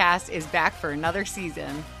podcast is back for another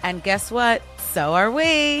season. And guess what? So are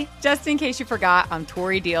we. Just in case you forgot, I'm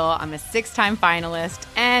Tori Deal. I'm a 6-time finalist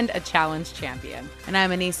and a Challenge champion. And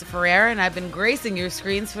I'm Anissa Ferreira, and I've been gracing your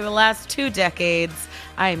screens for the last 2 decades.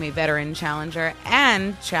 I am a veteran challenger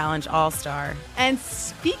and Challenge All-Star. And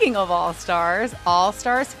speaking of All-Stars,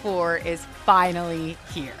 All-Stars 4 is finally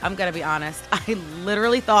here. I'm going to be honest. I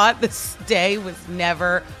literally thought this day was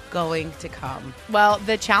never going to come. Well,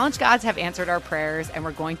 the Challenge gods have answered our prayers, and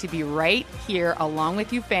we're going to be right here along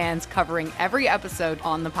with you fans covering every episode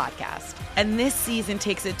on the podcast. And this season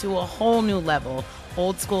takes it to a whole new level.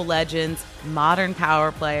 Old school legends, modern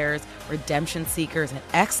power players, redemption seekers, and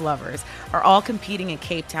ex-lovers are all competing in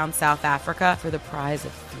Cape Town, South Africa for the prize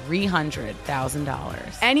of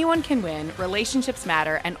 $300,000. Anyone can win, relationships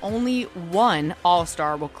matter, and only one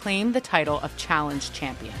All-Star will claim the title of Challenge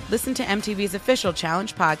champion. Listen to MTV's official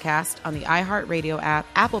Challenge podcast on the iHeartRadio app,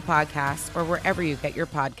 Apple Podcasts, or wherever you get your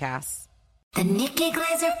podcasts. The Nikki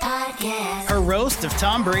Glaser Podcast. Her roast of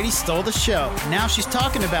Tom Brady stole the show. Now she's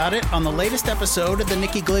talking about it on the latest episode of the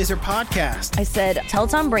Nikki Glaser Podcast. I said, tell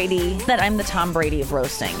Tom Brady that I'm the Tom Brady of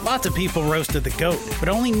roasting. Lots of people roasted the GOAT, but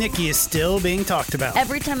only Nikki is still being talked about.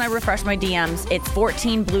 Every time I refresh my DMs, it's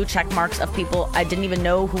 14 blue check marks of people I didn't even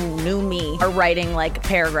know who knew me are writing like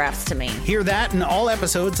paragraphs to me. Hear that in all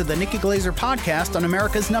episodes of the Nikki Glaser Podcast on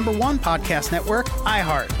America's #1 podcast network,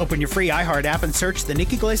 iHeart. Open your free iHeart app and search the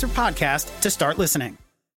Nikki Glaser Podcast to start listening.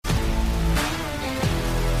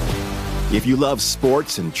 If you love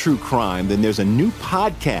sports and true crime, then there's a new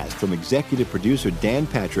podcast from executive producer Dan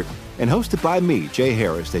Patrick and hosted by me, Jay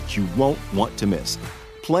Harris, that you won't want to miss.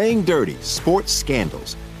 Playing Dirty: Sports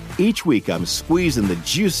Scandals. Each week, I'm squeezing the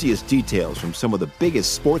juiciest details from some of the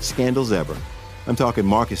biggest sports scandals ever. I'm talking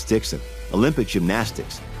Marcus Dixon, Olympic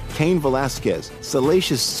gymnastics, Cain Velasquez,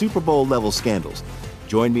 salacious Super Bowl-level scandals.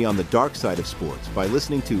 Join me on the dark side of sports by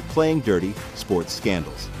listening to Playing Dirty: Sports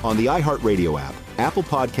Scandals on the iHeartRadio app, Apple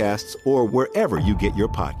Podcasts, or wherever you get your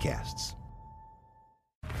podcasts.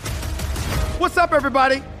 What's up,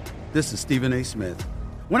 everybody? This is Stephen A. Smith.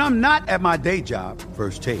 When I'm not at my day job,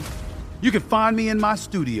 First Take, you can find me in my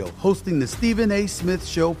studio hosting the Stephen A. Smith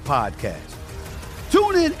Show podcast.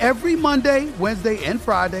 Tune in every Monday, Wednesday, and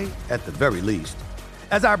Friday, at the very least,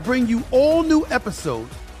 as I bring you all new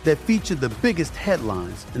episodes that feature the biggest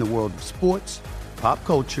headlines in the world of sports, pop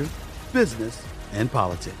culture, business, and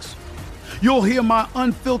politics. You'll hear my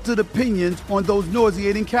unfiltered opinions on those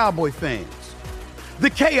nauseating Cowboy fans, the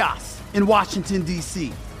chaos in Washington,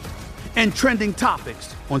 D.C., and trending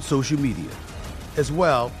topics on social media, as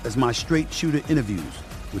well as my straight shooter interviews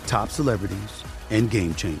with top celebrities and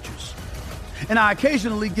game changers. And I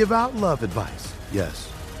occasionally give out love advice.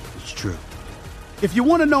 Yes, it's true. If you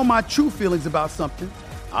want to know my true feelings about something,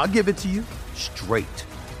 I'll give it to you straight.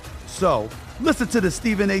 So, listen to the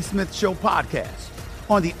Stephen A. Smith Show podcast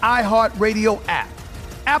on the iHeartRadio app,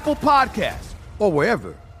 Apple Podcasts, or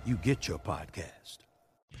wherever you get your podcast.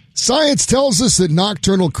 Science tells us that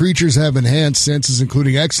nocturnal creatures have enhanced senses,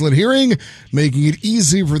 including excellent hearing, making it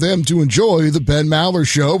easy for them to enjoy the Ben Maller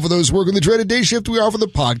Show. For those working the dreaded day shift, we offer the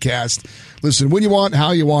podcast. Listen when you want,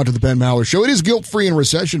 how you want to the Ben Maller Show. It is guilt-free and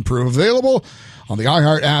recession-proof. Available on the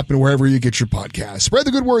iHeart app and wherever you get your podcast. Spread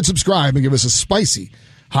the good word, subscribe, and give us a spicy,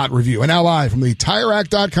 hot review. And now live from the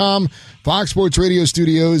TireRack.com Fox Sports Radio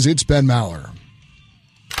studios, it's Ben Maller.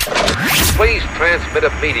 Please transmit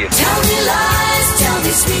immediately. Tell me lies, tell me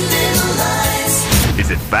sweet little lies. Is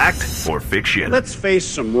it fact or fiction? Let's face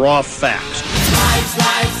some raw facts. Lies,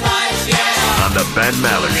 lies, lies, yeah. On the Ben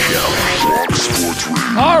Maller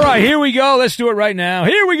Show. All right, here we go. Let's do it right now.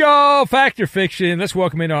 Here we go. Fact or fiction. Let's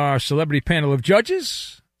welcome in our celebrity panel of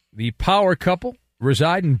judges. The power couple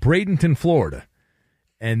reside in Bradenton, Florida,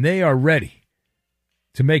 and they are ready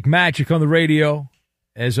to make magic on the radio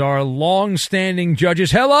as our long-standing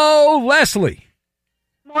judges. Hello, Leslie.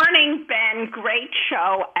 Morning, Ben. Great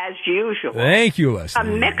show, as usual. Thank you, Leslie. A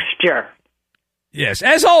mixture. Yes,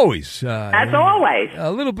 as always. As always.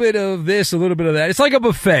 A little bit of this, a little bit of that. It's like a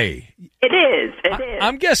buffet. It is. It is.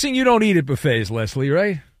 I'm guessing you don't eat at buffets, Leslie,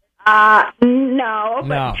 right? No,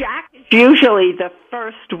 but Jack is usually the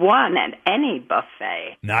first one at any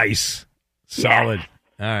buffet. Nice. Solid. Yes.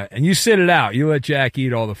 All right. And you sit it out. You let Jack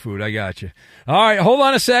eat all the food. I got you. All right. Hold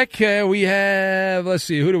on a sec. We have, let's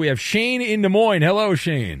see, who do we have? Shane in Des Moines. Hello,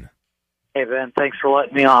 Shane. Hey, Ben. Thanks for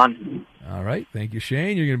letting me on. All right. Thank you,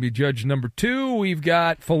 Shane. You're going to be judge number 2. We've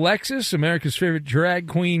got Philexis, America's favorite drag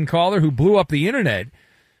queen caller who blew up the internet,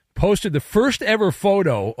 posted the first ever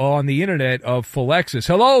photo on the internet of Philexis.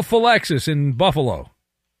 Hello, Philexis in Buffalo.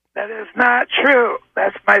 That is not true.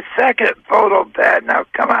 That's my second photo, Ben. Now,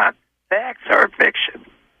 come on. Facts are fiction.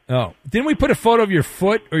 Oh, didn't we put a photo of your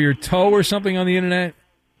foot or your toe or something on the internet?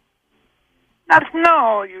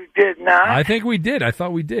 No, you did not. I think we did. I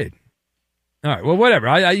thought we did. All right, well,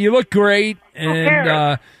 whatever. You look great,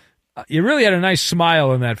 and you really had a nice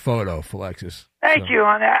smile in that photo, Philexis. Thank you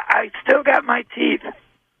on that. I still got my teeth.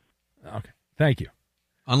 Okay, thank you.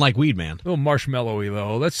 Unlike Weed Man. A little marshmallowy,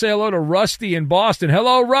 though. Let's say hello to Rusty in Boston.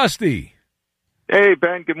 Hello, Rusty. Hey,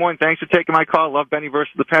 Ben. Good morning. Thanks for taking my call. Love Benny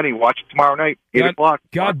versus the Penny. Watch it tomorrow night, 8 o'clock.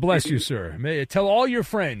 God bless you, sir. Tell all your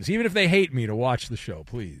friends, even if they hate me, to watch the show,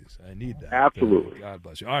 please. I need that. Absolutely. God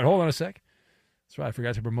bless you. All right, hold on a sec. That's right. I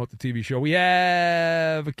forgot to promote the TV show. We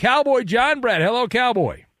have Cowboy John Brad. Hello,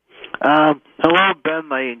 Cowboy. Hello, Ben.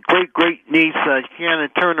 My great-great-niece, Shannon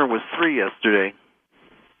Turner, was 3 yesterday.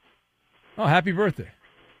 Oh, happy birthday.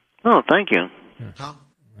 Oh, thank you. Yeah. All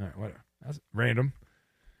right, whatever. That's random.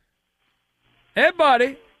 Hey,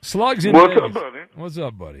 buddy. Slug's in What's Vegas. up, buddy? What's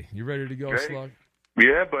up, buddy? You ready to go, Hey. Slug?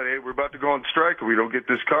 Yeah, buddy. We're about to go on strike if we don't get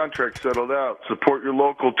this contract settled out. Support your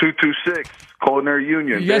local 226 Culinary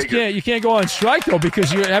Union. You guys Vegas. you can't go on strike, though,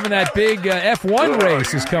 because you're having that big F1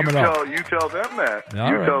 race is coming up. You tell them that.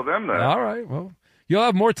 All right. Tell them that. All right. Well, you'll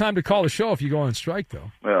have more time to call the show if you go on strike,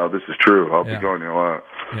 though. Well, this is true. I'll Yeah. be going a lot.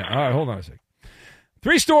 Yeah. All right. Hold on a second.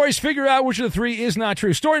 3 stories. Figure out which of the 3 is not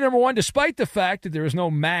true. Story number 1, despite the fact that there is no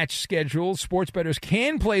match scheduled, sports bettors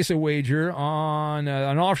can place a wager on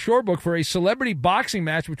an offshore book for a celebrity boxing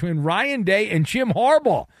match between Ryan Day and Jim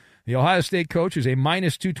Harbaugh. The Ohio State coach is a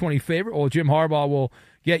 -220 favorite, while Jim Harbaugh will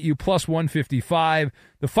get you +155.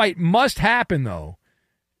 The fight must happen, though,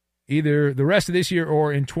 either the rest of this year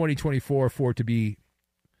or in 2024 for it to be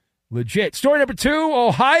legit. Story number 2,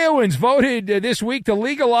 Ohioans voted this week to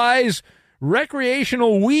legalize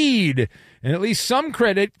recreational weed, and at least some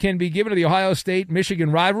credit can be given to the Ohio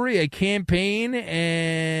State-Michigan rivalry. A campaign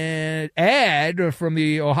and ad from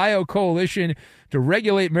the Ohio Coalition to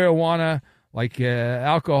regulate marijuana like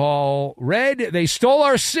alcohol read, "They stole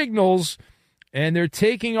our signals, and they're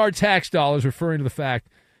taking our tax dollars," referring to the fact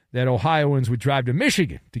that Ohioans would drive to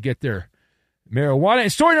Michigan to get their marijuana.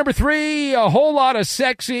 And story number 3, a whole lot of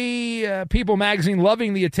sexy People magazine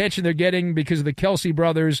loving the attention they're getting because of the Kelsey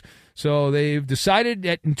brothers. So they've decided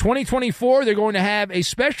that in 2024 they're going to have a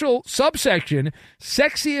special subsection,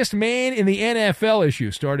 Sexiest Man in the NFL issue,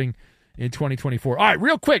 starting in 2024. All right,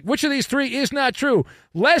 real quick, which of these 3 is not true?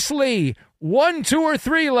 Leslie, 1, 2, or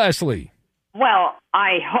 3, Leslie? Well,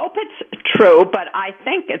 I hope it's true, but I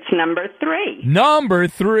think it's number 3. Number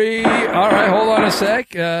 3. All right, hold on a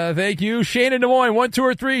sec. Thank you. Shane in Des Moines, 1, 2,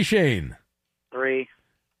 or 3, Shane? 3.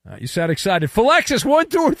 You sound excited. Philexis, 1,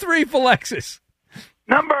 2, or 3, Philexis?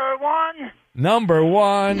 Number 1. Number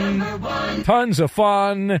one. Tons of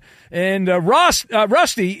fun. And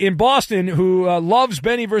Rusty in Boston, who loves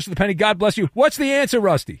Benny versus the Penny. God bless you. What's the answer,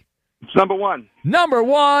 Rusty? It's number 1. Number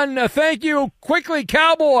 1. Thank you. Quickly,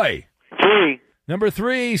 Cowboy. 3. Number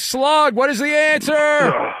 3, Slug. What is the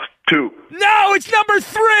answer? 2. No, it's number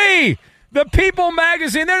 3. The People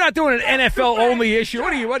magazine. They're not doing an NFL only issue.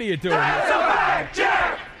 What are you doing?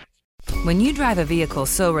 When you drive a vehicle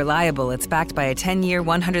so reliable it's backed by a 10-year,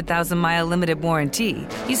 100,000-mile limited warranty,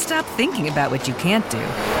 you stop thinking about what you can't do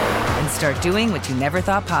and start doing what you never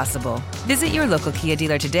thought possible. Visit your local Kia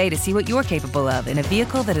dealer today to see what you're capable of in a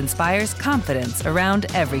vehicle that inspires confidence around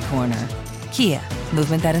every corner. Kia,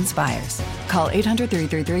 movement that inspires. Call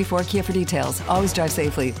 800-333-4KIA for details. Always drive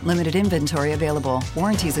safely. Limited inventory available.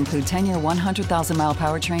 Warranties include 10-year 100,000-mile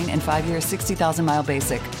powertrain and 5-year 60,000-mile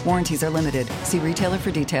basic. Warranties are limited. See retailer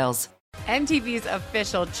for details. MTV's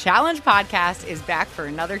official Challenge podcast is back for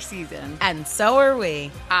another season. And so are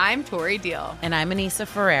we. I'm Tori Deal. And I'm Anissa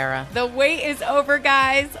Ferreira. The wait is over,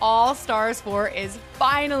 guys. All Stars 4 is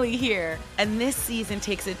finally here. And this season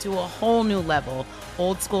takes it to a whole new level.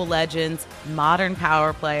 Old school legends, modern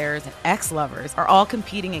power players, and ex-lovers are all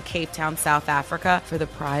competing in Cape Town, South Africa for the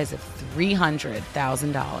prize of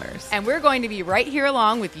 $300,000. And we're going to be right here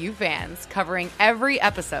along with you fans, covering every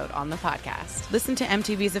episode on the podcast. Listen to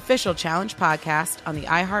MTV's official Challenge podcast on the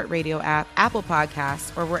iHeartRadio app, Apple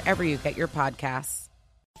Podcasts, or wherever you get your podcasts.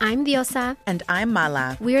 I'm Diosa. And I'm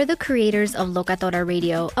Mala. We are the creators of Locatora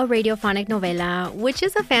Radio, a radiophonic novela, which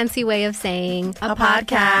is a fancy way of saying a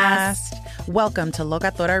podcast. Welcome to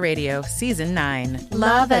Locatora Radio, Season 9.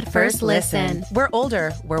 Love at first listen. We're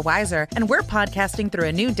older, we're wiser, and we're podcasting through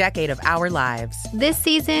a new decade of our lives. This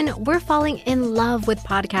season, we're falling in love with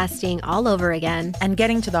podcasting all over again. And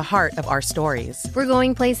getting to the heart of our stories. We're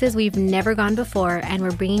going places we've never gone before, and we're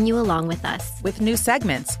bringing you along with us. With new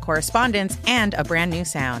segments, correspondence, and a brand new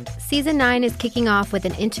sound. Season 9 is kicking off with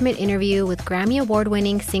an intimate interview with Grammy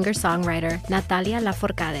Award-winning singer-songwriter Natalia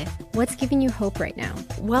Lafourcade. What's giving you hope right now?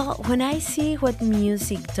 Well, when I see what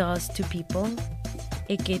music does to people,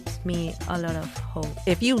 it gives me a lot of hope.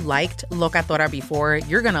 If you liked Locatora before,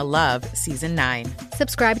 you're going to love Season 9.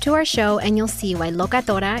 Subscribe to our show and you'll see why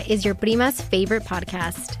Locatora is your prima's favorite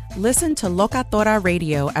podcast. Listen to Locatora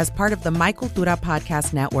Radio as part of the My Cultura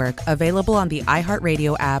Podcast Network, available on the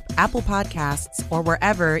iHeartRadio app, Apple Podcasts, or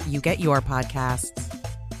wherever you get your podcasts.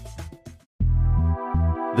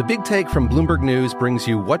 The Big Take from Bloomberg News brings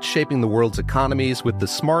you what's shaping the world's economies with the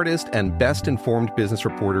smartest and best-informed business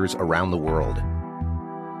reporters around the world.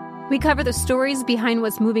 We cover the stories behind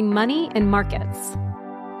what's moving money in markets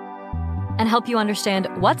and help you understand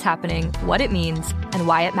what's happening, what it means, and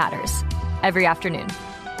why it matters every afternoon.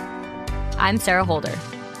 I'm Sarah Holder.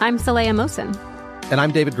 I'm Saleha Mohsen. And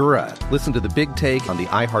I'm David Gura. Listen to The Big Take on the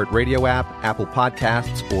iHeartRadio app, Apple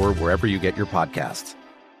Podcasts, or wherever you get your podcasts.